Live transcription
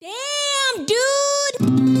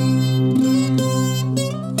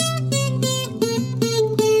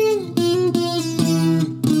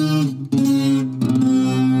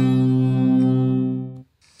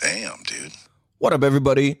What up,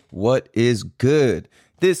 everybody? What is good?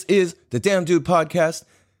 This is the Damn Dude Podcast,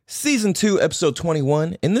 Season 2, Episode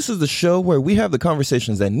 21, and this is the show where we have the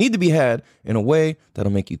conversations that need to be had in a way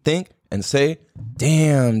that'll make you think and say,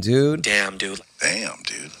 damn, dude. Damn, dude. Damn,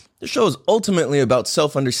 dude. The show is ultimately about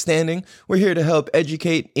self-understanding. We're here to help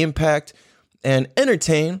educate, impact, and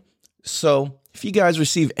entertain. So if you guys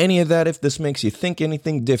receive any of that, if this makes you think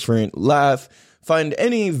anything different, laugh, find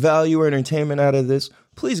any value or entertainment out of this,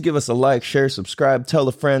 please give us a like, share, subscribe, tell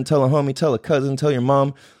a friend, tell a homie, tell a cousin, tell your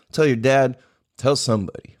mom, tell your dad, tell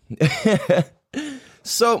somebody.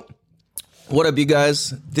 So, what up, you guys?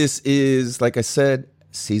 This is, like I said,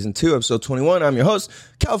 Season 2, Episode 21. I'm your host,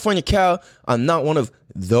 California Cal. I'm not one of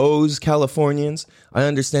those Californians. I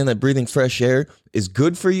understand that breathing fresh air is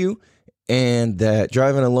good for you and that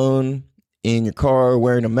driving alone in your car,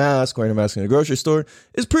 wearing a mask in a grocery store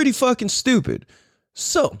is pretty fucking stupid.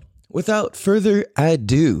 So, without further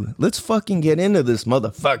ado, let's fucking get into this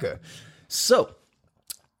motherfucker. So,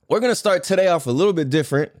 we're going to start today off a little bit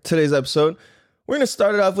different, today's episode. We're going to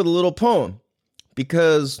start it off with a little poem,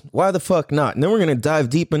 because why the fuck not? And then we're going to dive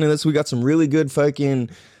deep into this. We got some really good fucking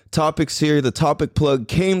topics here. The topic plug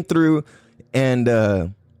came through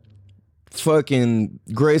and fucking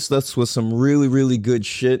graced us with some really, really good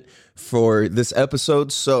shit for this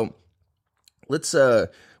episode. So, we're going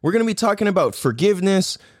to be talking about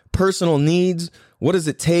forgiveness, personal needs. What does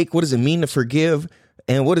it take? What does it mean to forgive?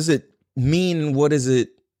 And what does it mean? What's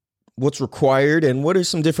required? And what are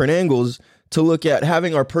some different angles to look at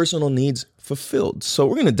having our personal needs fulfilled? So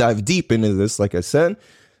we're going to dive deep into this, like I said.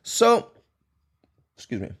 So,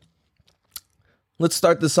 excuse me. Let's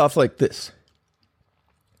start this off like this.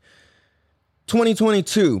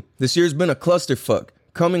 2022, this year's been a clusterfuck.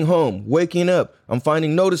 Coming home, waking up, I'm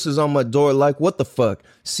finding notices on my door like, what the fuck?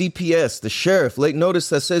 CPS, the sheriff, late notice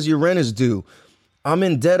that says your rent is due. I'm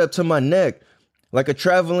in debt up to my neck, like a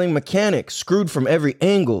traveling mechanic, screwed from every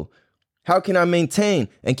angle. How can I maintain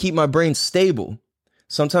and keep my brain stable?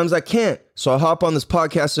 Sometimes I can't, so I hop on this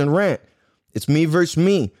podcast and rant. It's me versus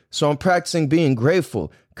me, so I'm practicing being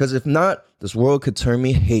grateful, because if not, this world could turn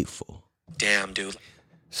me hateful. Damn, dude.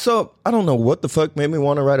 So, I don't know what the fuck made me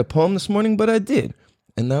want to write a poem this morning, but I did.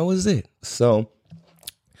 And that was it. So,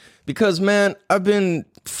 because, man, I've been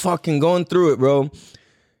fucking going through it, bro.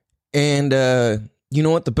 And, you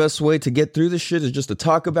know what? The best way to get through this shit is just to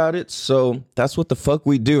talk about it. So, that's what the fuck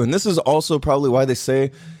we do. And this is also probably why they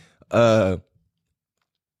say,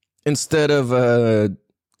 instead of, I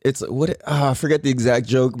forget the exact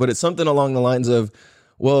joke, but it's something along the lines of,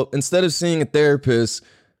 well, instead of seeing a therapist,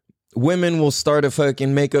 women will start a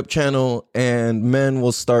fucking makeup channel and men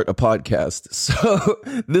will start a podcast. So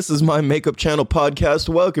this is my makeup channel podcast.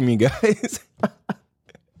 Welcome, you guys.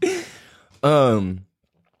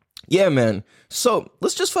 Yeah, man. So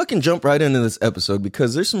let's just fucking jump right into this episode,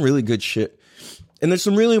 because there's some really good shit. And there's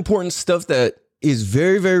some really important stuff that is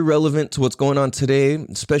very, very relevant to what's going on today,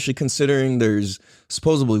 especially considering there's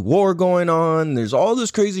supposedly war going on. There's all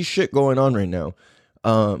this crazy shit going on right now.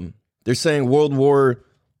 They're saying World War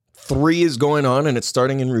III is going on and it's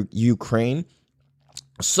starting in Ukraine.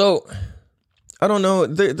 So, I don't know.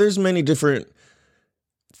 There's many different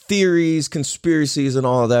theories, conspiracies, and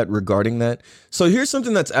all of that regarding that. So here's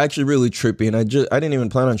something that's actually really trippy, and I didn't even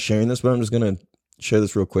plan on sharing this, but I'm just gonna share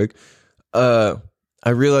this real quick. I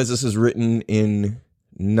realize this is written in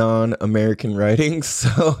non-American writing,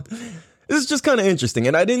 so this is just kind of interesting.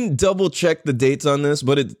 And I didn't double check the dates on this,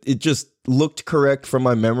 but it just looked correct from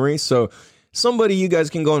my memory. So somebody, you guys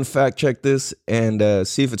can go and fact check this and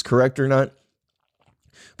see if it's correct or not.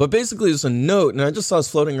 But basically, it's a note, and I just saw this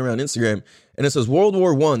floating around Instagram, and it says World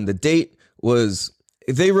War I. The date was,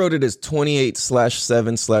 they wrote it as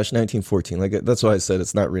 28/7/1914. Like, that's why I said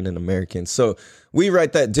it's not written in American. So we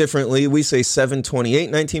write that differently. We say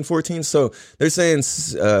 7/28/1914. So they're saying,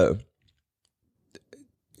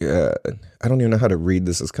 I don't even know how to read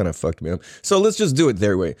this. It's kind of fucked me up. So let's just do it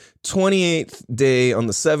their way. 28th day on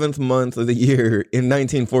the 7th month of the year in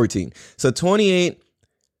 1914. So 28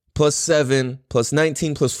 plus 7 plus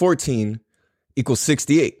 19 plus 14 equals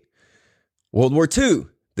 68. World War II,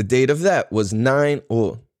 the date of that was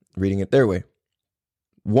reading it their way,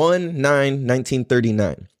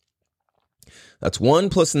 1/9/1939. That's 1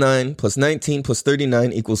 plus 9 plus 19 plus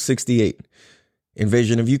 39 equals 68.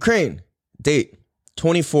 Invasion of Ukraine, date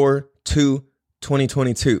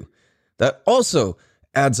 24/2/2022. That also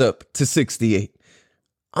adds up to 68.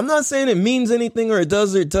 I'm not saying it means anything or it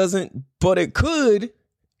does or it doesn't, but it could,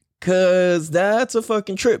 because that's a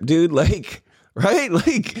fucking trip, dude. Like, right?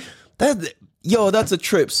 Like, that's a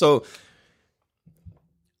trip. So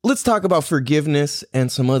let's talk about forgiveness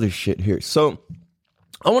and some other shit here. So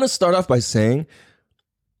I want to start off by saying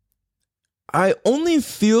I only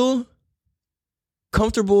feel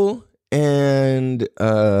comfortable and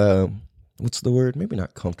what's the word? Maybe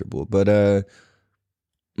not comfortable, but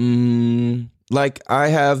like I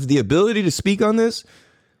have the ability to speak on this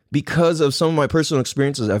because of some of my personal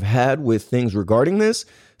experiences I've had with things regarding this,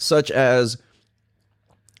 such as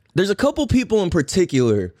there's a couple people in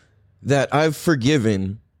particular that I've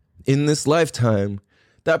forgiven in this lifetime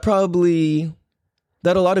that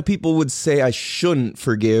a lot of people would say I shouldn't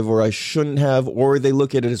forgive or I shouldn't have, or they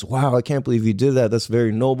look at it as, wow, I can't believe you did that. That's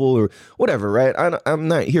very noble or whatever, right? I'm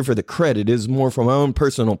not here for the credit. It's more for my own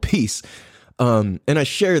personal peace. And I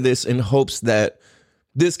share this in hopes that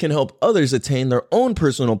this can help others attain their own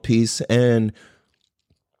personal peace. And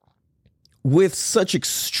with such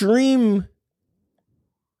extreme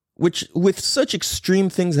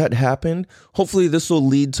things that happened, hopefully this will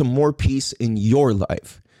lead to more peace in your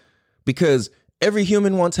life, because every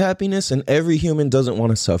human wants happiness and every human doesn't want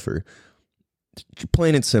to suffer.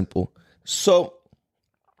 Plain and simple. So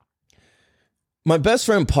my best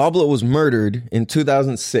friend Pablo was murdered in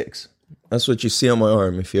 2006. That's what you see on my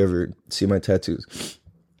arm if you ever see my tattoos.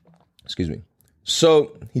 Excuse me.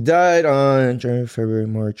 So he died on January, February,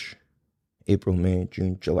 March, April, May,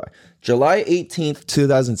 June, July. July 18th,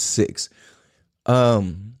 2006. It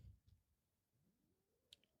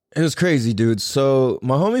was crazy, dude. So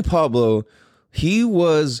my homie Pablo, he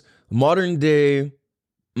was modern day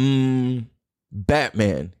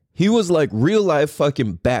Batman. He was like real life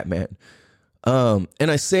fucking Batman. And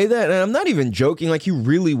I say that, and I'm not even joking. Like, he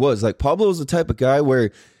really was. Like, Pablo was the type of guy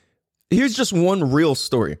where, here's just one real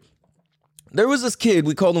story. There was this kid,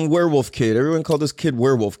 we called him Werewolf Kid. Everyone called this kid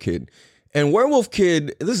Werewolf Kid. And Werewolf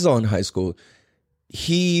Kid, this is all in high school.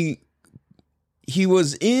 He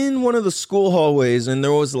was in one of the school hallways, and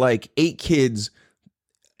there was like 8 kids,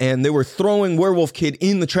 and they were throwing Werewolf Kid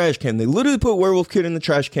in the trash can. They literally put Werewolf Kid in the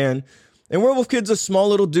trash can. And Werewolf Kid's a small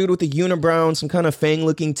little dude with a unibrow and some kind of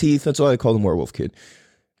fang-looking teeth. That's why I call him Werewolf Kid.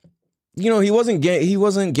 You know, he wasn't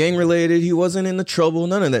gang related. He wasn't into trouble.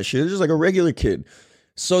 None of that shit. He was just like a regular kid.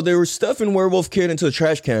 So they were stuffing Werewolf Kid into a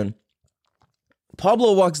trash can.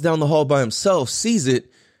 Pablo walks down the hall by himself, sees it,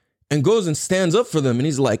 and goes and stands up for them. And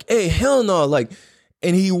he's like, hey, hell no. Like,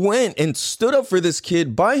 and he went and stood up for this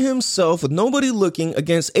kid by himself with nobody looking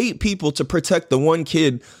against 8 people to protect the one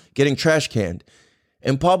kid getting trash canned.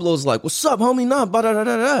 And Pablo's like, what's up, homie? Nah,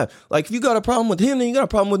 ba-da-da-da-da. Like, if you got a problem with him, then you got a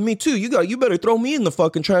problem with me too. You better throw me in the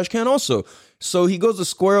fucking trash can also. So he goes to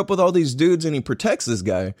square up with all these dudes and he protects this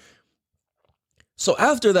guy. So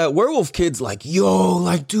after that, Werewolf Kid's like, yo,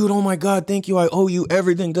 like, dude, oh my God, thank you. I owe you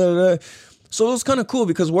everything. Da-da-da. So it was kind of cool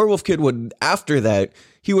because Werewolf Kid would, after that,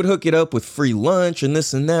 he would hook it up with free lunch and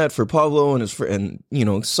this and that for Pablo and his friend, and, you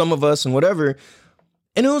know, some of us and whatever.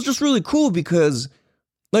 And it was just really cool because,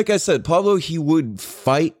 like I said, Pablo, he would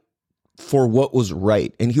fight for what was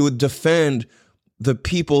right, and he would defend the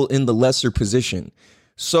people in the lesser position.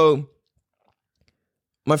 So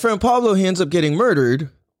my friend Pablo, he ends up getting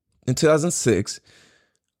murdered in 2006.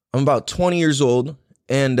 I'm about 20 years old,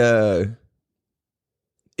 and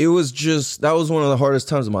it was just, that was one of the hardest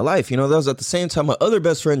times of my life. You know, that was at the same time my other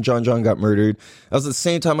best friend, John got murdered. That was the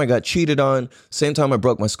same time I got cheated on, same time I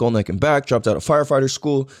broke my skull, neck, and back, dropped out of firefighter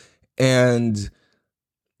school, and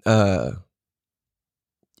yeah,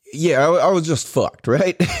 I was just fucked,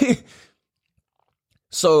 right?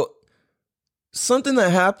 So something that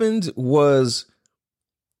happened was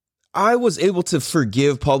I was able to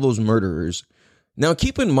forgive Pablo's murderers. Now,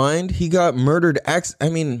 keep in mind, he got murdered. I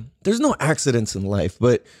mean, there's no accidents in life,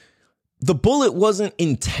 but the bullet wasn't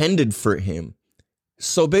intended for him.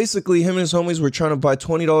 So basically, him and his homies were trying to buy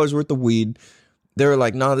 $20 worth of weed. They were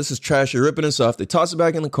like, nah, this is trash. You're ripping us off. They toss it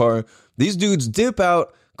back in the car. These dudes dip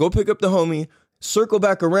out, go pick up the homie, circle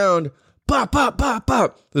back around, pop, pop, pop,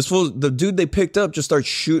 pop. The dude they picked up just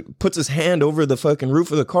starts puts his hand over the fucking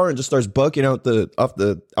roof of the car and just starts bucking out of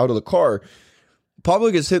the car.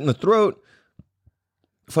 Pablo gets hit in the throat,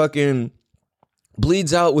 fucking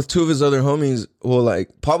bleeds out with 2 of his other homies. Well,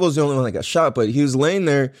 like, Pablo's the only one that got shot, but he was laying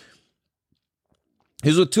there. He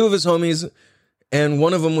was with 2 of his homies, and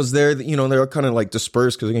one of them was there. You know, they were kind of like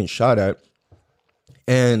dispersed because they're getting shot at.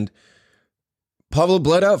 And Pablo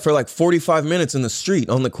bled out for like 45 minutes in the street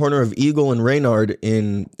on the corner of Eagle and Reynard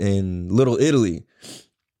in Little Italy.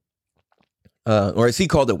 Or as he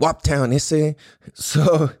called it, Wap Town, esse.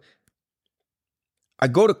 So I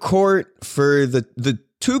go to court for the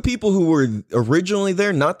 2 people who were originally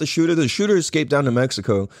there, not the shooter. The shooter escaped down to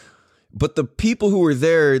Mexico. But the people who were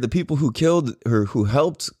there, the people who killed or who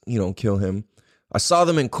helped, you know, kill him, I saw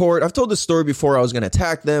them in court. I've told this story before. I was going to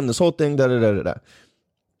attack them, this whole thing, da-da-da-da-da.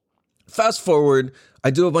 Fast forward,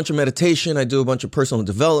 I do a bunch of meditation. I do a bunch of personal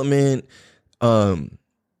development, different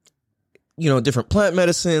plant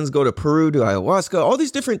medicines, go to Peru, do ayahuasca, all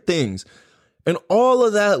these different things. And all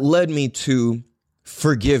of that led me to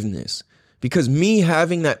forgiveness, because me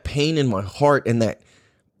having that pain in my heart and that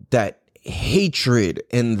hatred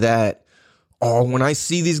and that, oh, when I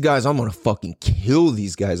see these guys, I'm going to fucking kill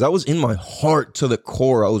these guys. That was in my heart to the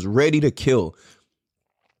core. I was ready to kill.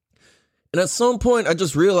 And at some point, I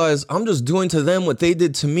just realized I'm just doing to them what they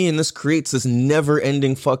did to me. And this creates this never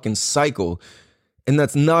ending fucking cycle. And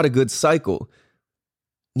that's not a good cycle,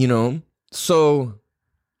 So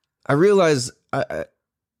I realized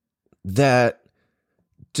that,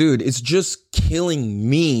 dude, it's just killing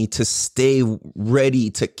me to stay ready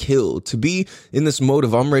to kill, to be in this mode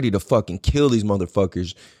of I'm ready to fucking kill these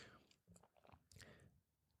motherfuckers.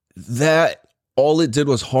 That all it did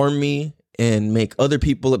was harm me and make other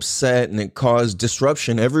people upset, and it caused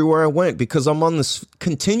disruption everywhere I went because I'm on this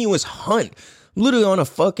continuous hunt. I'm literally on a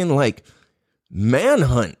fucking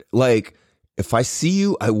manhunt. If I see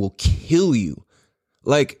you, I will kill you.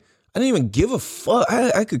 I didn't even give a fuck.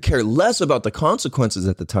 I could care less about the consequences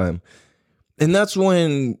at the time. And that's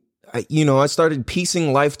when I started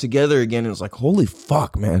piecing life together again. It was like, holy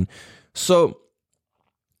fuck, man. So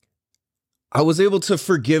I was able to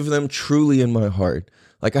forgive them truly in my heart.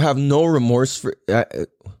 I have no remorse for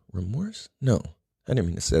remorse? No, I didn't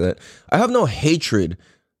mean to say that. I have no hatred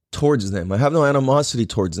towards them. I have no animosity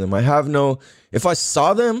towards them. If I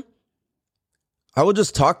saw them, I would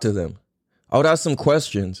just talk to them. I would ask them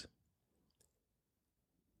questions.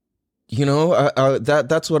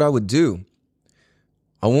 That's what I would do.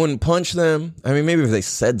 I wouldn't punch them. I mean, maybe if they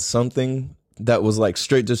said something that was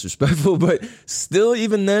straight disrespectful, but still,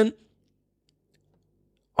 even then,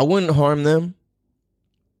 I wouldn't harm them.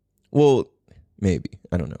 Well, maybe.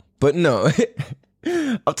 I don't know. But no,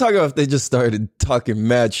 I'm talking about if they just started talking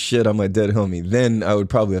mad shit on my dead homie, then I would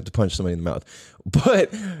probably have to punch somebody in the mouth.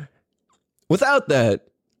 But without that,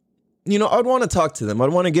 I'd want to talk to them.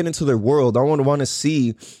 I'd want to get into their world. I would want to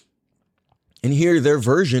see and hear their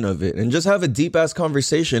version of it and just have a deep ass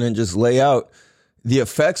conversation and just lay out the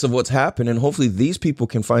effects of what's happened. And hopefully these people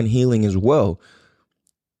can find healing as well.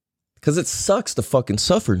 Because it sucks to fucking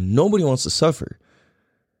suffer. Nobody wants to suffer.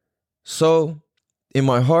 So in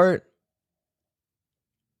my heart,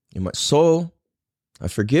 in my soul, I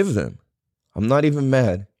forgive them. I'm not even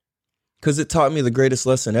mad. Because it taught me the greatest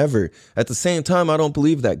lesson ever. At the same time, I don't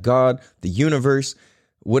believe that God, the universe,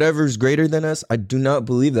 whatever's greater than us, I do not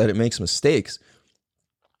believe that it makes mistakes.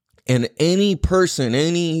 And any person,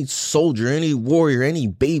 any soldier, any warrior, any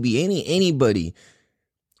baby, anybody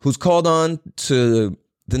who's called on to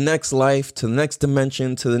the next life, to the next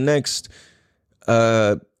dimension, to the next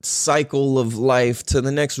cycle of life, to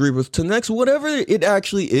the next rebirth, to the next whatever it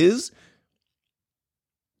actually is,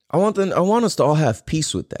 I want us to all have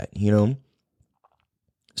peace with that,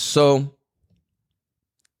 So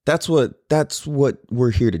that's what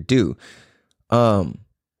we're here to do. My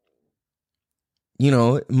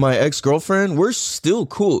ex-girlfriend, we're still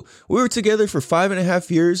cool. We were together for 5.5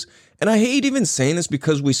 years, and I hate even saying this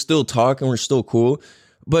because we still talk and we're still cool,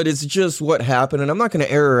 but it's just what happened. And I'm not going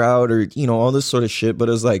to air her out or, all this sort of shit, but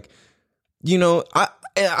it was I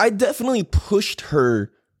definitely pushed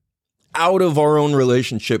her out of our own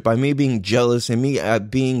relationship by me being jealous and me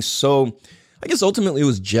being so, I guess ultimately it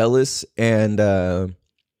was jealous and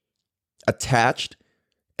attached.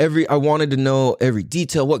 I wanted to know every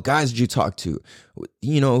detail. What guys did you talk to?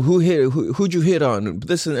 Who'd you hit on?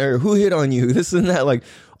 This and that, who hit on you? This and that,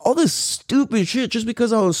 all this stupid shit just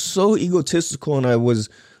because I was so egotistical and I was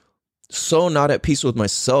so not at peace with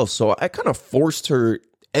myself. So I kind of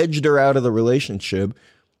edged her out of the relationship.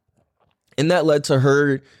 And that led to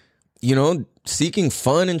her, seeking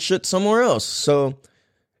fun and shit somewhere else. So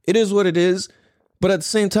it is what it is. But at the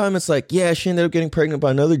same time, it's she ended up getting pregnant by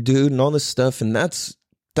another dude and all this stuff. And that's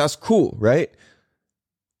cool, right?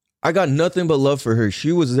 I got nothing but love for her.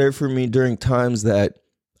 She was there for me during times that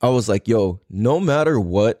I was like, yo, no matter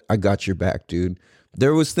what, I got your back, dude.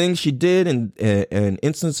 There was things she did and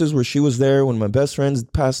instances where she was there when my best friends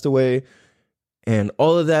passed away and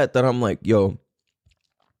all of that I'm like, yo,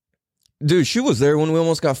 dude, she was there when we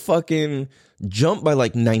almost got fucking jumped by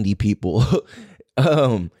 90 people.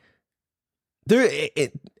 I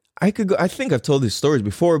think I've told these stories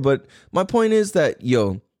before, but my point is that,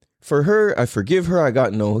 for her, I forgive her. I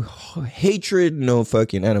got no hatred, no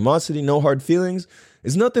fucking animosity, no hard feelings.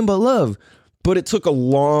 It's nothing but love. But it took a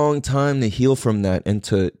long time to heal from that and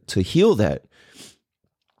to heal that.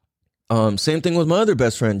 Same thing with my other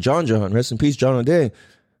best friend, John. Rest in peace, John O'Day.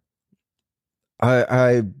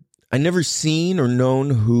 I never seen or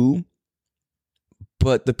known who,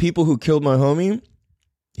 But the people who killed my homie,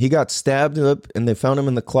 he got stabbed up and they found him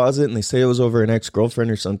in the closet and they say it was over an ex-girlfriend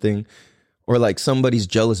or something, or like somebody's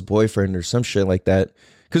jealous boyfriend or some shit like that.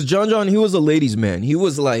 Because John, he was a ladies' man. He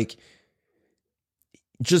was like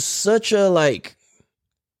just such a like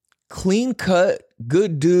clean cut,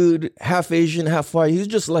 good dude, half Asian, half white. He was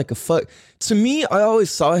just like a fuck. To me, I always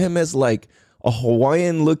saw him as like a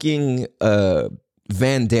Hawaiian looking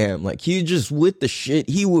Van Damme. Like he just with the shit.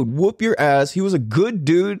 He would whoop your ass. He was a good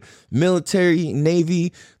dude, military,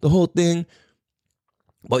 Navy, the whole thing.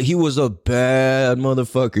 But he was a bad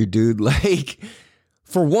motherfucker, dude. Like,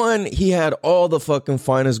 for one, he had all the fucking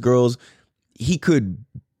finest girls. He could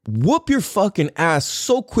whoop your fucking ass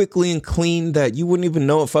so quickly and clean that you wouldn't even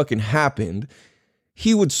know it fucking happened.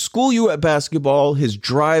 He would school you at basketball. His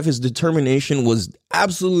drive, his determination was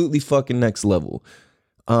absolutely fucking next level.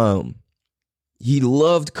 He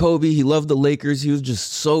loved Kobe. He loved the Lakers. He was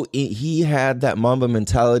just so, he had that Mamba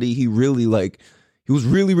mentality. He was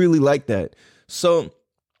really, really like that. So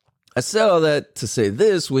I said all that to say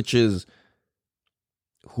this, which is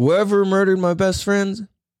whoever murdered my best friends,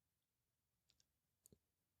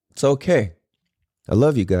 it's okay. I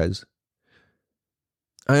love you guys.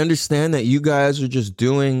 I understand that you guys are just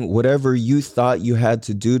doing whatever you thought you had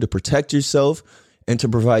to do to protect yourself and to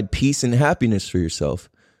provide peace and happiness for yourself.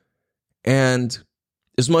 And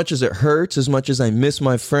as much as it hurts, as much as I miss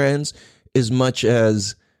my friends, as much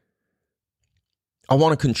as I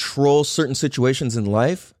want to control certain situations in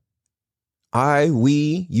life,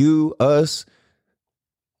 we, you, us,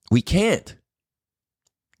 we can't.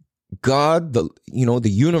 God, the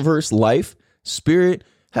universe, life, spirit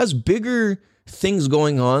has bigger things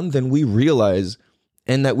going on than we realize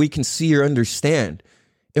and that we can see or understand.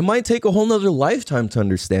 It might take a whole nother lifetime to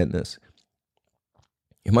understand this.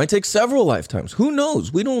 It might take several lifetimes. Who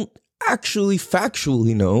knows? We don't actually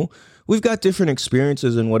factually know. We've got different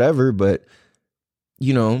experiences and whatever, but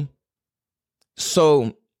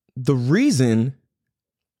so the reason,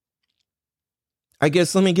 I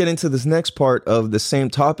guess, let me get into this next part of the same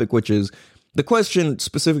topic, which is the question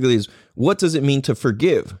specifically is, what does it mean to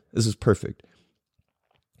forgive? This is perfect.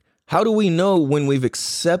 How do we know when we've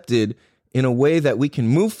accepted in a way that we can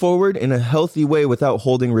move forward in a healthy way without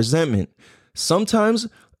holding resentment? Sometimes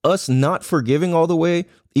us not forgiving all the way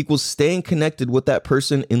equals staying connected with that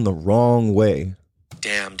person in the wrong way.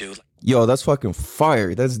 Damn, dude. Yo, that's fucking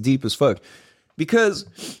fire. That's deep as fuck.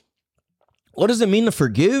 Because what does it mean to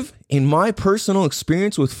forgive? In my personal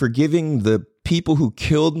experience with forgiving the people who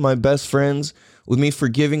killed my best friends, with me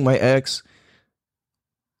forgiving my ex,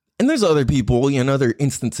 and there's other people and other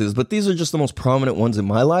instances, but these are just the most prominent ones in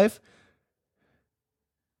my life.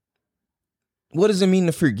 What does it mean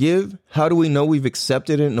to forgive? How do we know we've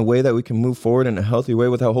accepted it in a way that we can move forward in a healthy way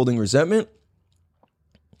without holding resentment?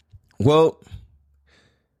 Well,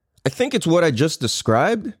 I think it's what I just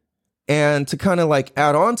described. And to kind of like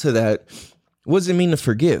add on to that, what does it mean to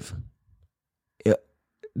forgive?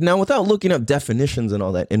 Now, without looking up definitions and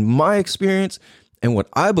all that, in my experience and what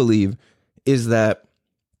I believe is that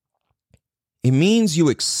it means you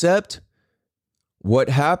accept what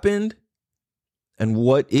happened and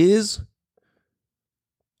what is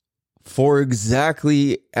for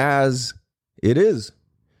exactly as it is.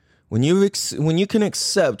 When you can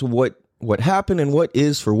accept what happened and what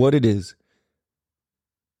is for what it is,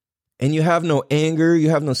 and you have no anger, you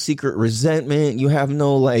have no secret resentment, you have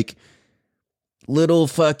no like little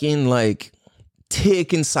fucking like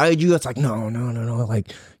tick inside you that's like, no,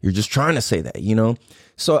 like you're just trying to say that,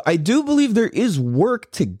 So I do believe there is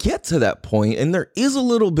work to get to that point, and there is a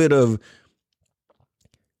little bit of,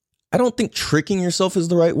 I don't think tricking yourself is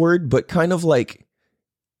the right word, but kind of like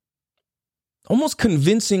almost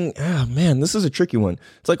convincing, this is a tricky one.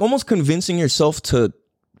 It's like almost convincing yourself to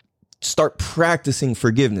start practicing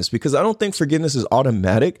forgiveness, because I don't think forgiveness is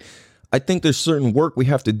automatic. I think there's certain work we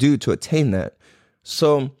have to do to attain that.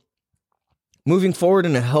 So moving forward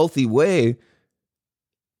in a healthy way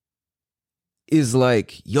is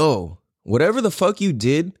like, yo, whatever the fuck you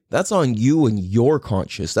did, that's on you and your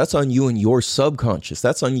conscious. That's on you and your subconscious.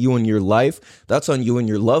 That's on you and your life. That's on you and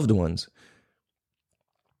your loved ones.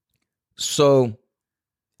 So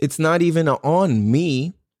it's not even on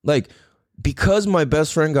me. Like, because my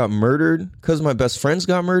best friend got murdered, because my best friends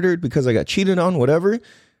got murdered, because I got cheated on, whatever,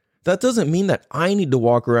 that doesn't mean that I need to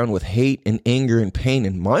walk around with hate and anger and pain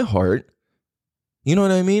in my heart. You know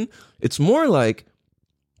what I mean? It's more like,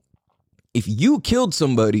 if you killed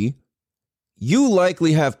somebody, you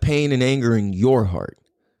likely have pain and anger in your heart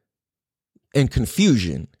and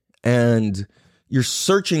confusion, and you're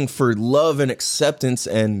searching for love and acceptance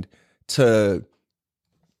and to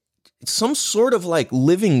some sort of like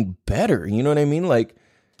living better. You know what I mean? Like,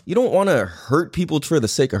 you don't want to hurt people for the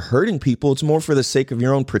sake of hurting people. It's more for the sake of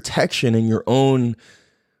your own protection and your own,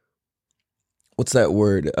 what's that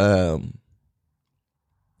word? I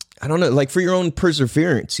don't know, like for your own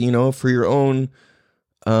perseverance, for your own,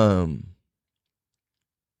 to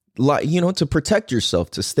protect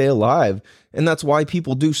yourself, to stay alive. And that's why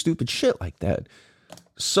people do stupid shit like that.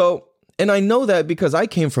 So, and I know that because I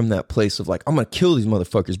came from that place of like, I'm going to kill these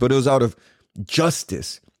motherfuckers, but it was out of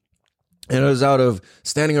justice. And it was out of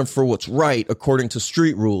standing up for what's right according to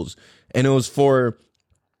street rules. And it was for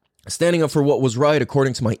standing up for what was right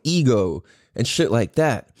according to my ego and shit like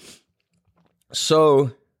that.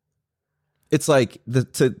 So it's like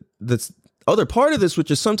the other part of this,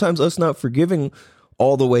 which is sometimes us not forgiving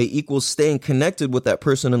all the way equals staying connected with that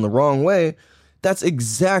person in the wrong way. That's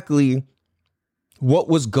exactly what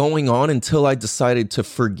was going on until I decided to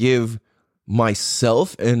forgive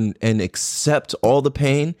myself and accept all the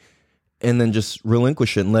pain and then just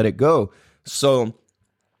relinquish it and let it go. So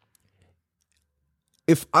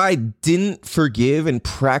if I didn't forgive and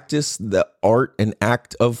practice the art and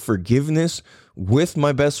act of forgiveness with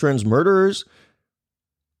my best friend's murderers,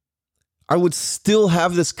 I would still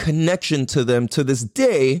have this connection to them to this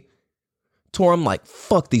day to where I'm like,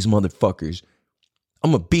 fuck these motherfuckers.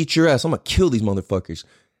 I'm going to beat your ass. I'm going to kill these motherfuckers.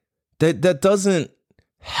 That doesn't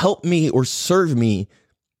help me or serve me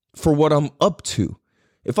for what I'm up to.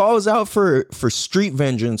 If I was out for street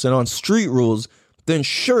vengeance and on street rules, then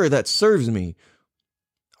sure, that serves me.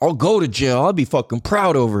 I'll go to jail. I'll be fucking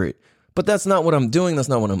proud over it. But that's not what I'm doing. That's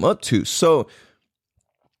not what I'm up to. So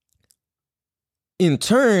in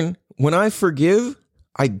turn, when I forgive,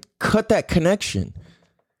 I cut that connection.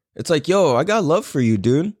 It's like, yo, I got love for you,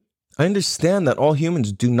 dude. I understand that all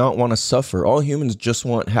humans do not want to suffer. All humans just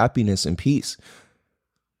want happiness and peace.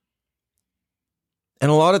 And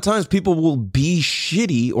a lot of times people will be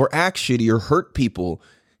shitty or act shitty or hurt people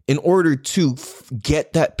in order to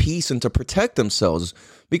get that peace and to protect themselves.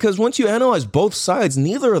 Because once you analyze both sides,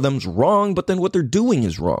 neither of them's wrong, but then what they're doing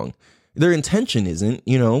is wrong. Their intention isn't,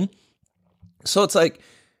 So it's like,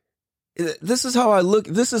 this is how I look.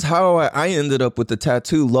 This is how I ended up with the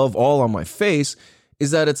tattoo, love all, on my face,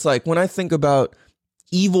 is that it's like when I think about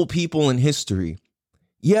evil people in history,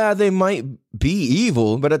 yeah, they might be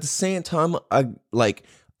evil, but at the same time,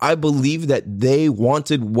 I believe that they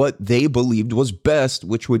wanted what they believed was best,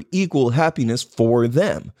 which would equal happiness for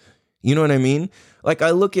them. You know what I mean? Like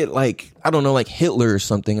I look at like Hitler or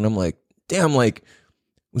something, and I'm like, damn, like,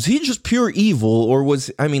 was he just pure evil, or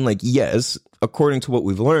yes, according to what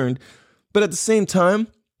we've learned, but at the same time,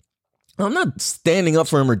 I'm not standing up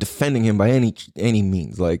for him or defending him by any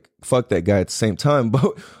means. Like, fuck that guy at the same time.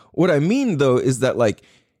 But what I mean, though, is that, like,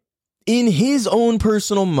 in his own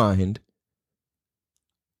personal mind,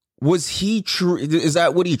 was he true? Is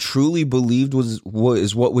that what he truly believed was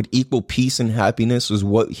what would equal peace and happiness, was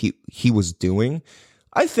what he was doing?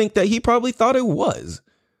 I think that he probably thought it was,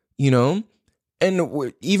 And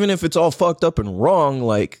even if it's all fucked up and wrong,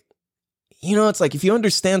 like, it's like if you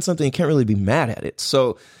understand something, you can't really be mad at it.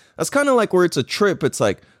 So that's kind of like where it's a trip. It's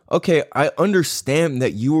like, okay, I understand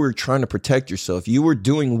that you were trying to protect yourself. You were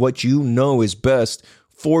doing what you know is best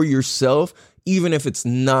for yourself, even if it's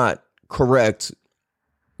not correct,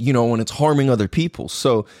 when it's harming other people.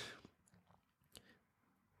 So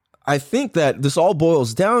I think that this all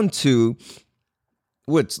boils down to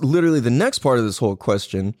what's literally the next part of this whole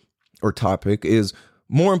question or topic is,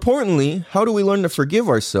 more importantly, how do we learn to forgive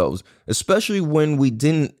ourselves, especially when we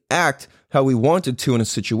didn't act how we wanted to in a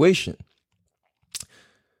situation?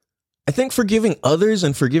 I think forgiving others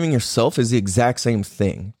and forgiving yourself is the exact same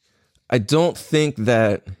thing. I don't think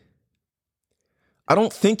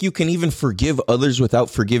you can even forgive others without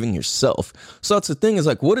forgiving yourself. So that's the thing, is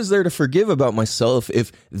like, what is there to forgive about myself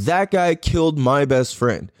if that guy killed my best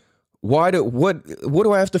friend? What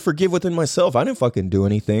do I have to forgive within myself? I didn't fucking do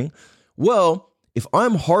anything. Well, if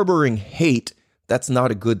I'm harboring hate, that's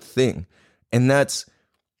not a good thing. And that's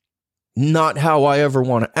not how I ever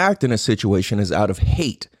want to act in a situation, is out of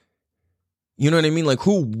hate. You know what I mean? Like,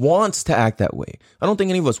 who wants to act that way? I don't think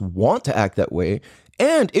any of us want to act that way.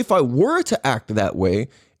 And if I were to act that way,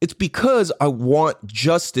 it's because I want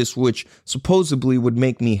justice, which supposedly would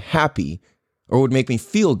make me happy or would make me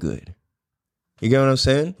feel good. You get what I'm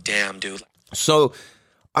saying? Damn, dude. So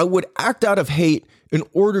I would act out of hate in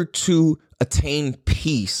order to attain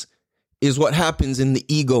peace, is what happens in the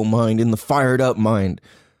ego mind, in the fired up mind.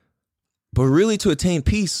 But really, to attain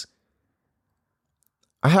peace,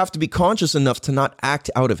 I have to be conscious enough to not act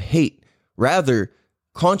out of hate, rather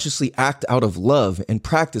consciously act out of love and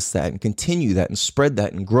practice that and continue that and spread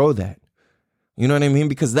that and grow that. You know what I mean?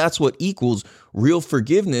 Because that's what equals real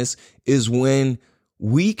forgiveness, is when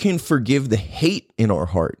we can forgive the hate in our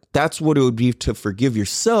heart. That's what it would be to forgive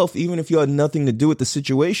yourself, even if you had nothing to do with the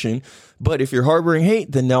situation. But if you're harboring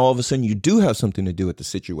hate, then now all of a sudden you do have something to do with the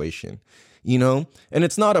situation, you know? And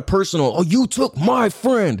it's not a personal, oh, you took my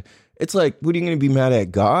friend. It's like, what are you going to be mad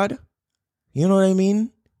at, God? You know what I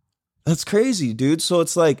mean? That's crazy, dude. So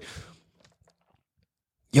it's like,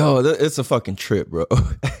 yo, it's a fucking trip, bro.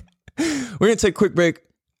 We're going to take a quick break.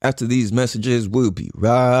 After these messages, we'll be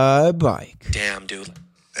right back. Damn, dude.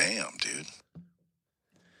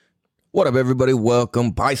 What up, everybody? Welcome,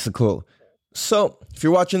 Bicycle. So, if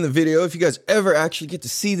you're watching the video, if you guys ever actually get to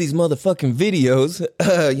see these motherfucking videos,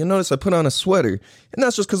 you'll notice I put on a sweater. And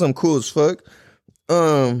that's just because I'm cool as fuck.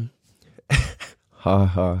 Ha ha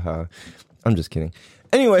ha. I'm just kidding.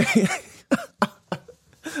 Anyway,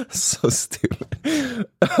 so stupid.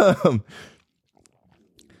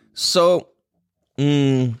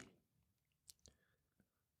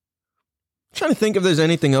 Trying to think if there's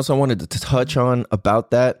anything else I wanted to touch on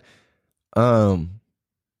about that. You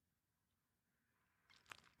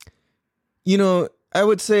know, I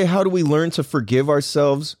would say, how do we learn to forgive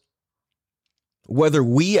ourselves? Whether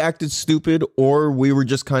we acted stupid or we were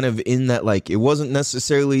just kind of in that, like, it wasn't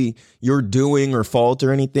necessarily your doing or fault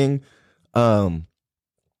or anything.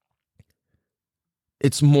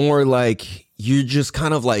 It's more like you just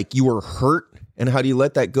kind of like you were hurt. And how do you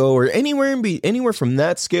let that go? Or anywhere from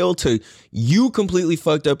that scale to you completely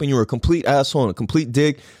fucked up and you were a complete asshole and a complete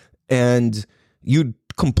dick and you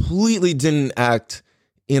completely didn't act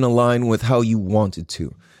in a line with how you wanted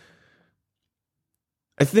to.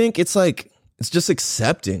 I think it's like, it's just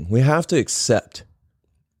accepting. We have to accept.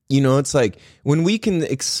 You know, it's like when we can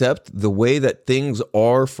accept the way that things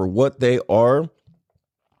are for what they are,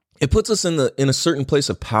 it puts us in a certain place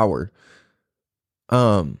of power.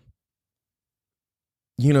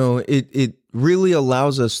 You know, it really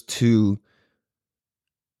allows us to,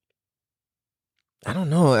 I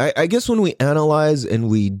don't know, I guess when we analyze and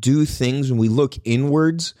we do things and we look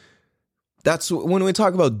inwards, that's when we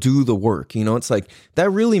talk about do the work, you know, it's like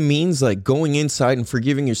that really means like going inside and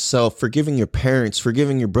forgiving yourself, forgiving your parents,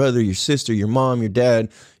 forgiving your brother, your sister, your mom, your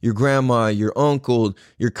dad, your grandma, your uncle,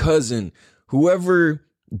 your cousin, whoever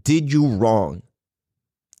did you wrong.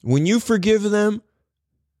 When you forgive them,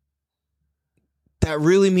 that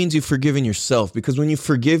really means you've forgiven yourself, because when you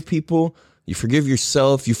forgive people, you forgive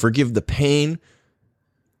yourself, you forgive the pain,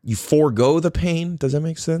 you forego the pain. Does that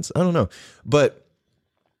make sense? I don't know. But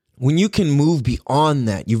when you can move beyond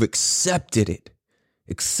that, you've accepted it,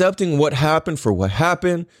 accepting what happened for what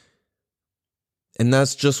happened. And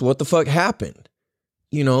that's just what the fuck happened.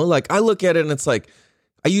 You know, like I look at it and it's like,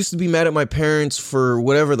 I used to be mad at my parents for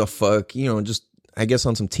whatever the fuck, you know, just I guess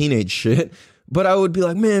on some teenage shit. But I would be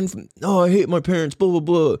like, man, I hate my parents, blah, blah,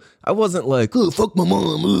 blah. I wasn't like, oh, fuck my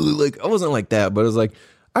mom. Like, I wasn't like that. But it was like,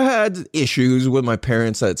 I had issues with my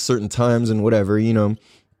parents at certain times and whatever, you know.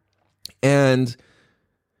 And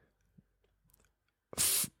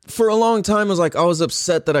for a long time, it was like, I was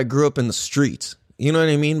upset that I grew up in the streets. You know what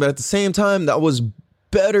I mean? But at the same time, that was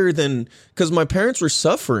better than, because my parents were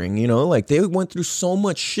suffering, you know. Like, they went through so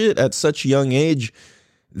much shit at such a young age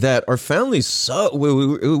that our families,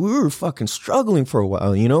 we were fucking struggling for a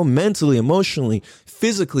while, you know, mentally, emotionally,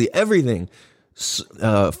 physically, everything,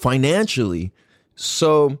 financially.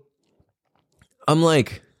 So I'm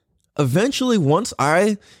like, eventually, once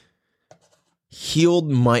I healed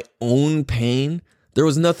my own pain, there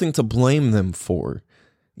was nothing to blame them for.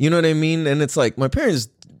 You know what I mean? And it's like, my parents,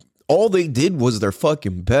 all they did was their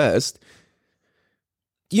fucking best.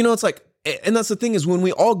 You know, it's like, and that's the thing is when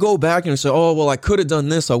we all go back and say, oh, well, I could have done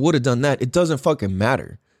this, I would have done that. It doesn't fucking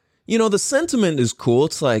matter. You know, the sentiment is cool.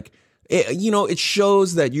 It's like, you know, it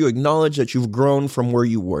shows that you acknowledge that you've grown from where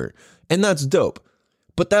you were. And that's dope.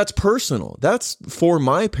 But that's personal. That's for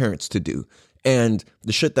my parents to do. And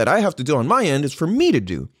the shit that I have to do on my end is for me to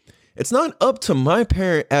do. It's not up to my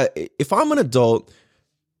parent. If I'm an adult,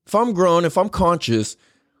 if I'm grown, if I'm conscious,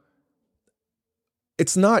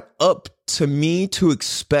 it's not up to me to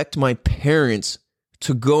expect my parents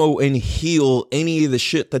to go and heal any of the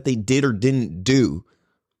shit that they did or didn't do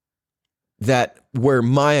that where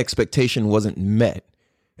my expectation wasn't met.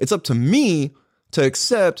 It's up to me to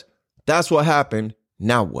accept that's what happened.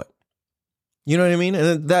 Now what? You know what I mean?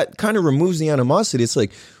 And that kind of removes the animosity. It's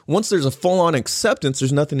like once there's a full on acceptance,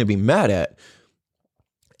 there's nothing to be mad at.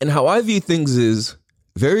 And how I view things is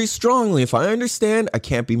very strongly, if I understand, I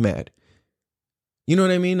can't be mad. You know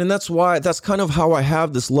what I mean? And that's why, that's kind of how I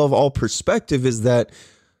have this love all perspective, is that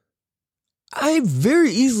I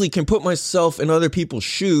very easily can put myself in other people's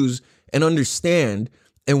shoes and understand.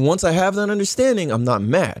 And once I have that understanding, I'm not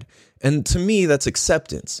mad. And to me, that's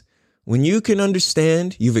acceptance. When you can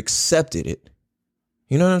understand, you've accepted it.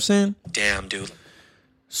 You know what I'm saying? Damn, dude.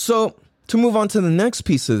 So to move on to the next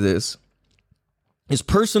piece of this is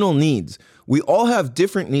personal needs. We all have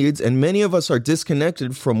different needs, and many of us are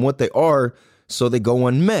disconnected from what they are, so they go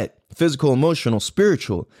unmet. Physical, emotional,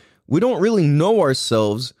 spiritual. We don't really know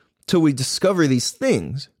ourselves till we discover these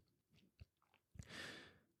things.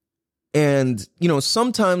 And,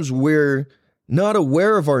 sometimes we're not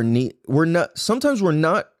aware of our need. Sometimes we're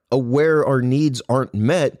not aware our needs aren't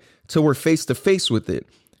met till we're face to face with it.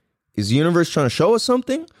 Is the universe trying to show us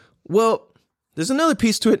something? Well, there's another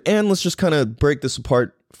piece to it, and let's just kind of break this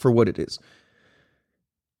apart for what it is.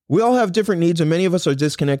 We all have different needs, and many of us are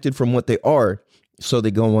disconnected from what they are, so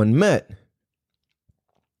they go unmet.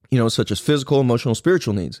 Such as physical, emotional,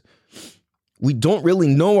 spiritual needs. We don't really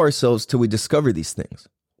know ourselves till we discover these things.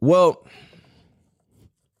 Well,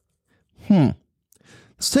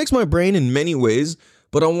 this takes my brain in many ways,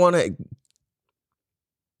 but I want to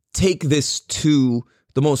take this to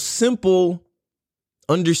the most simple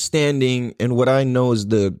understanding and what I know is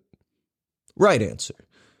the right answer.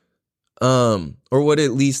 Or what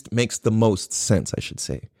at least makes the most sense, I should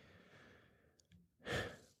say.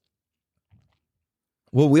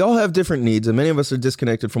 Well, we all have different needs, and many of us are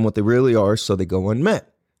disconnected from what they really are, so they go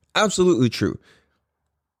unmet. Absolutely true.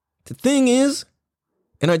 The thing is,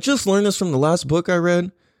 and I just learned this from the last book I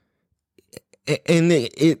read, and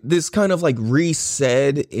this kind of like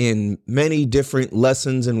resaid in many different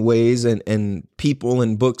lessons and ways and people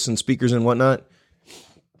and books and speakers and whatnot,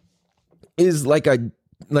 is like I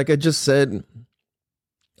just said,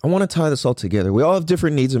 I want to tie this all together. We all have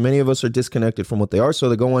different needs, and many of us are disconnected from what they are, so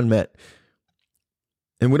they go unmet.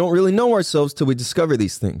 And we don't really know ourselves till we discover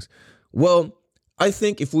these things. Well, I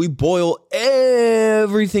think if we boil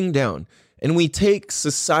everything down and we take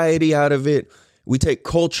society out of it, we take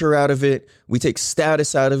culture out of it, we take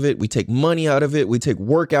status out of it, we take money out of it, we take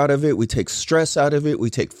work out of it, we take stress out of it,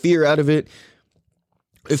 we take fear out of it.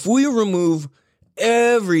 If we remove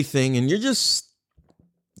everything and you're just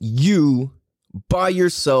you by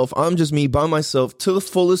yourself, I'm just me by myself to the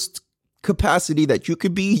fullest capacity that you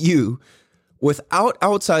could be you, without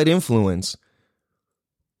outside influence,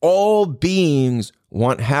 all beings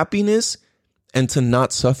want happiness and to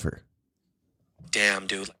not suffer. Damn,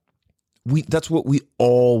 dude. That's what we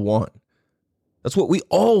all want. That's what we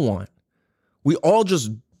all want. We all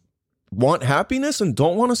just want happiness and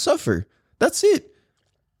don't want to suffer. That's it.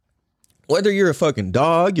 Whether you're a fucking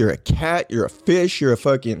dog, you're a cat, you're a fish, you're a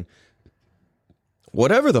fucking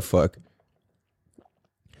whatever the fuck.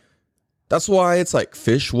 That's why it's like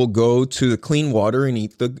fish will go to the clean water and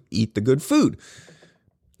eat the good food.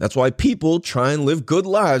 That's why people try and live good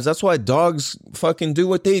lives. That's why dogs fucking do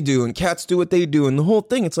what they do and cats do what they do. And the whole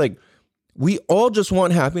thing, it's like we all just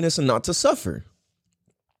want happiness and not to suffer.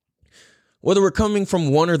 Whether we're coming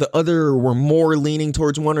from one or the other, or we're more leaning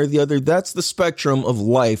towards one or the other, that's the spectrum of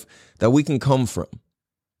life that we can come from.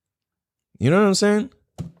 You know what I'm saying?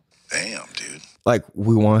 Damn, dude. Like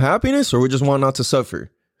we want happiness or we just want not to suffer.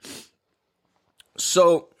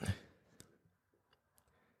 So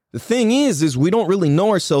the thing is we don't really know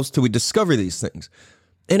ourselves till we discover these things.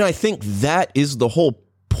 And I think that is the whole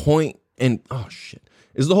point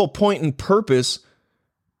is the whole point and purpose.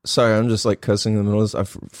 Sorry, I'm just like cussing in the middle of this. I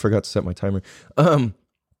forgot to set my timer.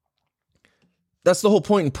 That's the whole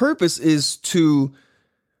point and purpose, is to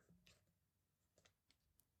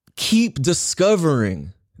keep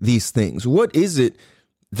discovering these things. What is it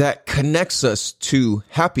that connects us to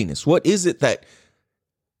happiness? What is it that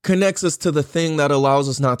connects us to the thing that allows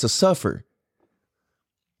us not to suffer?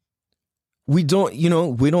 We don't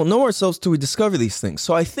know ourselves till we discover these things.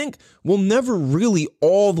 So I think we'll never really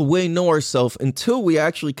all the way know ourselves until we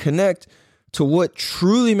actually connect to what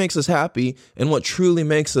truly makes us happy and what truly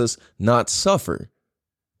makes us not suffer.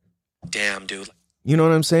 Damn, dude. You know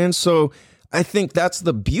what I'm saying? So I think that's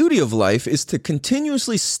the beauty of life, is to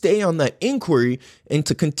continuously stay on that inquiry and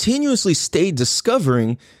to continuously stay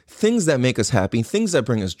discovering things that make us happy, things that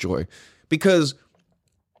bring us joy. Because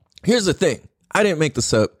here's the thing. I didn't make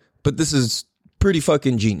this up, but this is pretty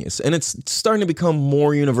fucking genius. And it's starting to become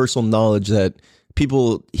more universal knowledge that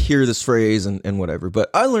people hear this phrase and whatever. But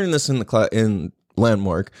I learned this in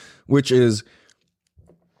Landmark, which is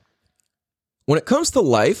when it comes to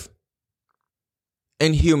life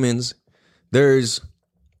and humans, there's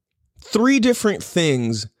three different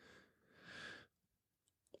things.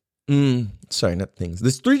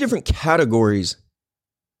 There's three different categories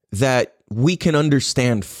that we can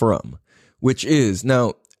understand from, which is,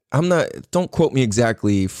 now, don't quote me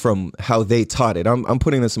exactly from how they taught it. I'm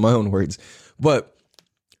putting this in my own words, but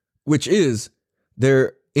which is,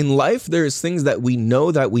 there in life, there's things that we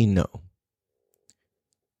know that we know.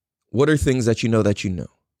 What are things that you know that you know?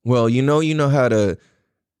 Well, you know how to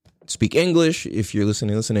speak English. If you're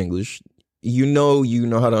listening, listen English. You know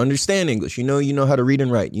how to understand English. You know how to read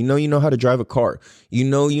and write. You know how to drive a car. You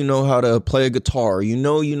know how to play a guitar. You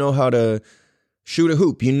know how to shoot a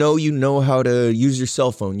hoop. You know how to use your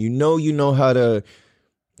cell phone. You know how to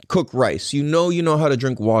cook rice. You know how to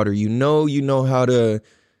drink water. You know how to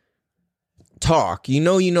talk. You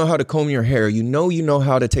know how to comb your hair. You know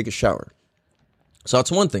how to take a shower. So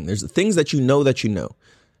that's one thing. There's the things that you know that you know.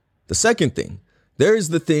 The second thing, there's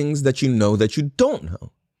the things that you know that you don't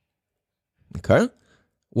know. Okay?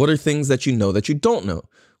 What are things that you know that you don't know?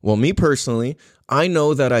 Well, me personally, I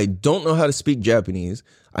know that I don't know how to speak Japanese.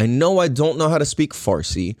 I know I don't know how to speak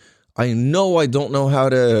Farsi. I know I don't know how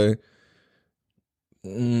to,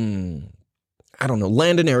 land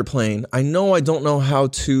an airplane. I know I don't know how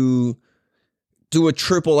to do a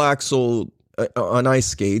triple axel on ice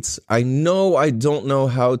skates. I know I don't know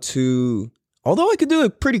how to, although I could do a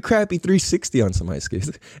pretty crappy 360 on some ice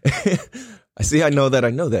skates. I know that.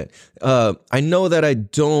 I know that I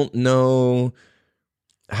don't know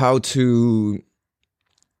how to,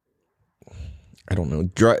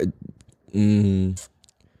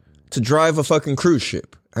 to drive a fucking cruise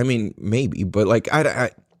ship. I mean, maybe, but like,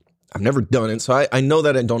 I've never done it. So I know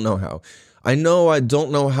that I don't know how. I know I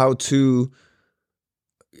don't know how to,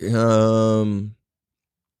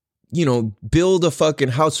 build a fucking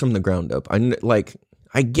house from the ground up. I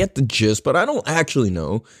get the gist, but I don't actually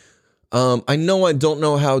know. I know I don't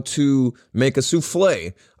know how to make a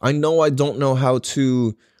souffle. I know I don't know how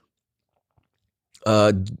to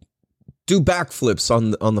do backflips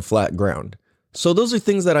on the flat ground. So those are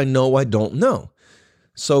things that I know I don't know.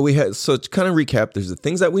 So to kind of recap, there's the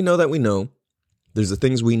things that we know that we know. There's the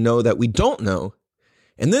things we know that we don't know.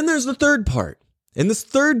 And then there's the third part. And this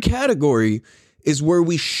third category is where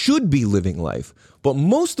we should be living life. But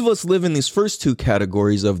most of us live in these first two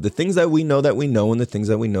categories of the things that we know and the things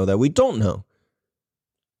that we know that we don't know.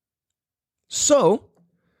 So,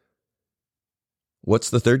 what's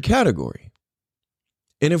the third category?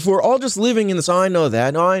 And if we're all just living in this, I know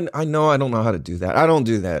that, no, I know I don't know how to do that. I don't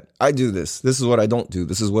do that. I do this. This is what I don't do.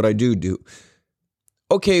 This is what I do.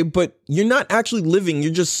 Okay, but you're not actually living.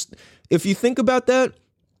 You're just, if you think about that,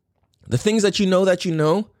 the things that you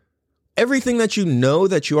know, everything that you know